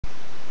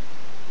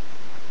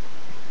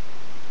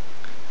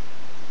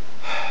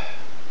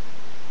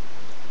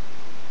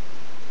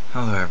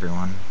Hello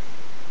everyone.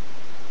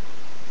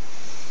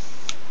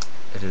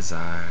 It is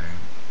I,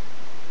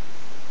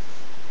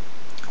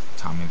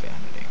 Tommy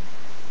Vanity.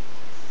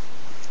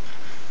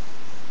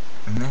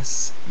 In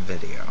this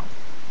video,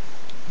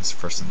 this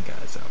for some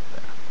guys out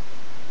there,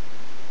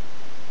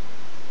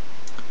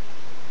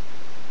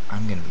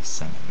 I'm gonna be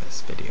sending this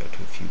video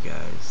to a few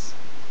guys,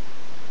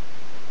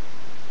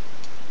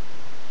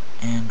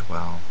 and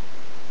well,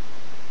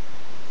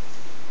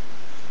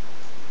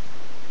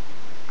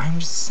 I'm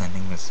just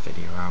sending this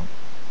video out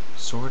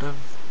sort of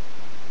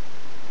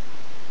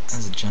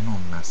as a general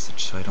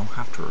message so I don't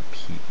have to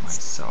repeat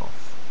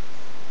myself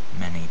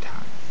many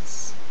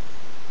times.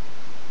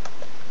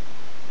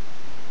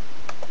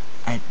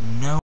 At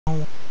no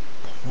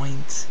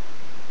point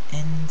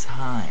in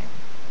time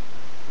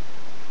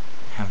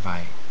have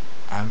I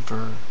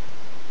ever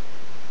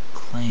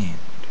claimed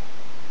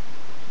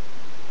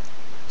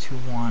to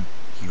want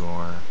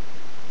your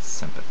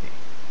sympathy.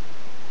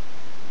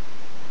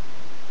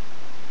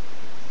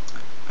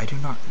 I do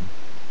not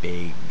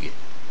beg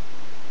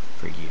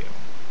for you.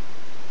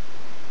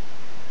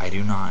 I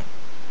do not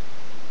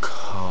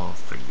call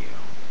for you.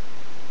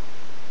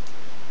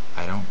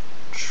 I don't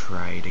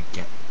try to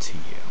get to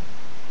you.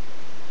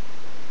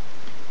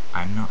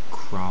 I'm not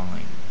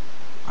crawling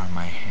on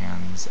my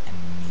hands and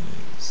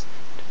knees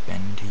to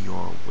bend to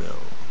your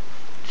will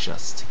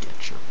just to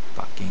get your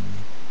fucking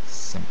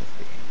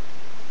sympathy.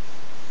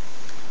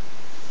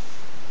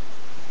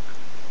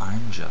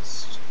 I'm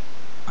just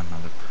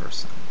another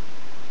person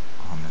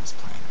on this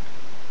planet.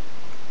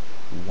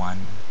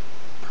 One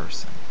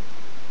person.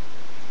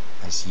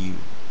 As you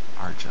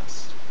are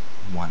just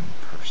one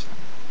person.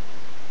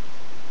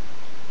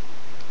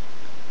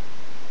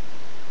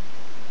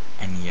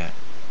 And yet,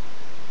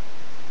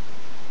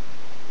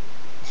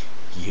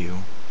 you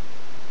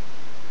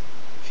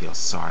feel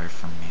sorry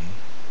for me?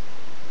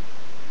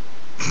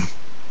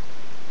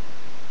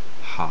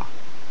 Ha.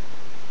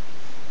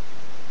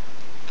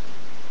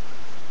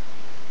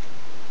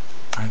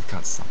 I've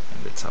got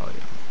something to tell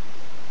you.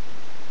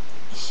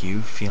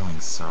 You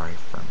feeling sorry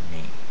for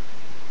me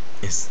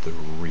is the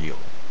real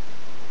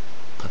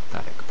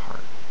pathetic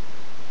part.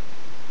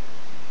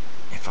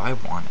 If I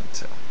wanted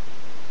to,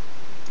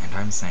 and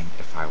I'm saying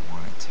if I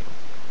wanted to,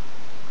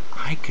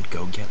 I could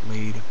go get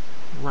laid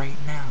right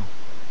now.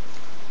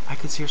 I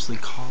could seriously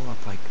call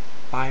up like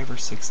 5 or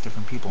 6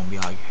 different people and be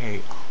like,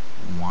 hey,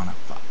 wanna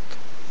fuck?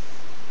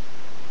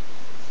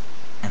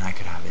 And I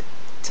could have it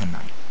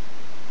tonight.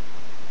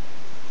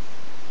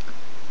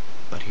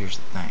 But here's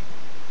the thing.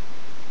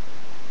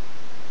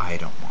 I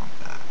don't want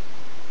that.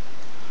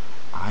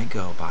 I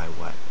go by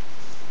what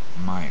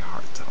my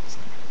heart tells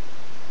me.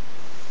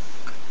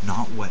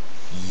 Not what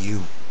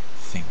you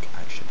think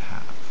I should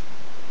have.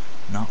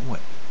 Not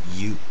what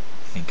you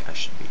think I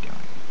should be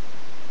doing.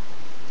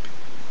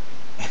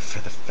 And for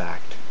the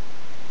fact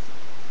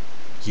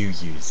you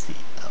use the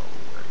L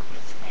word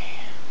with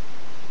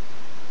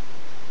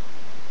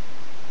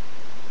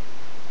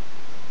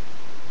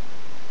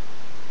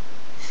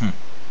me.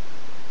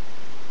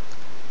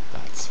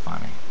 That's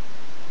funny.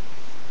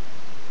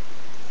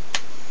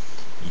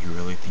 You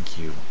really think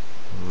you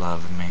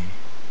love me?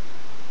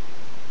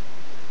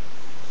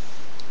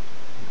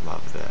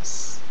 Love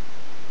this.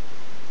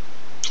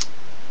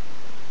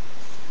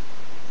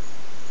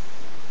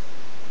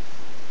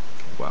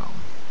 Well,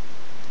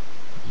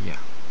 yeah.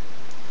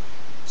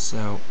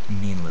 So,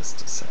 needless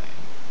to say,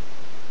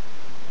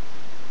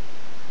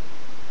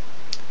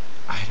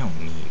 I don't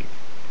need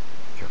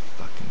your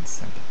fucking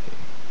sympathy.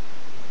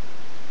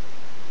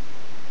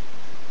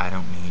 I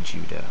don't need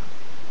you to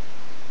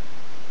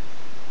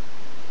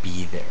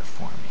be there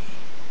for me.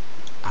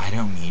 I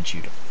don't need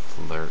you to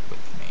flirt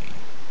with me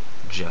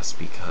just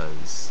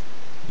because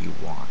you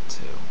want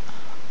to.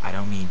 I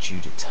don't need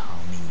you to tell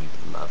me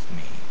you love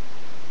me.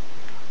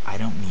 I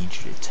don't need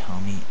you to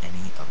tell me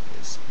any of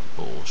this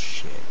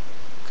bullshit,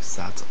 because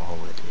that's all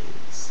it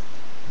is.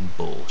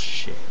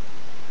 Bullshit.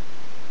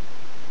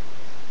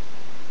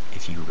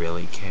 If you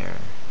really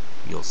care,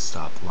 you'll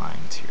stop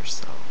lying to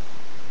yourself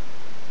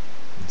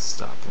and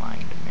stop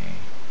lying to me.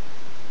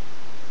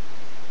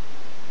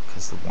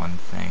 Because the one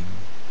thing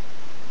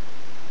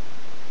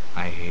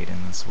I hate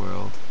in this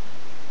world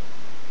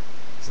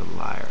is a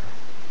liar.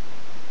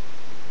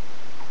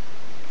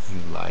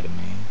 You lie to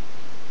me,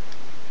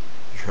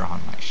 you're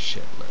on my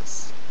shit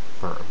list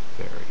for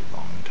a very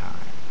long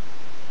time.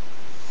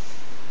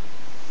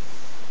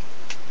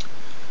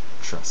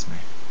 Trust me,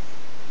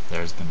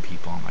 there's been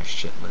people on my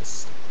shit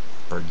list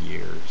for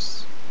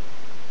years.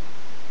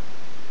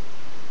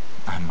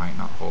 I might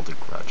not hold a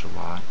grudge a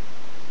lot,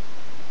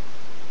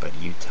 but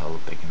you tell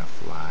a big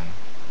enough lie,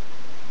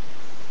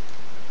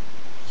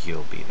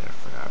 you'll be there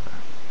forever.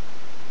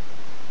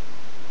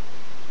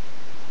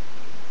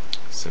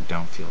 So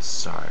don't feel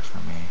sorry for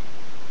me.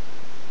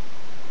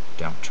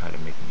 Don't try to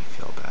make me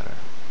feel better.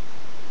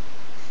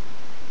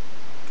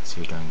 Because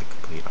you're doing the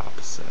complete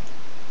opposite.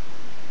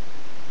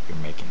 You're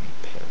making me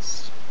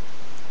pissed.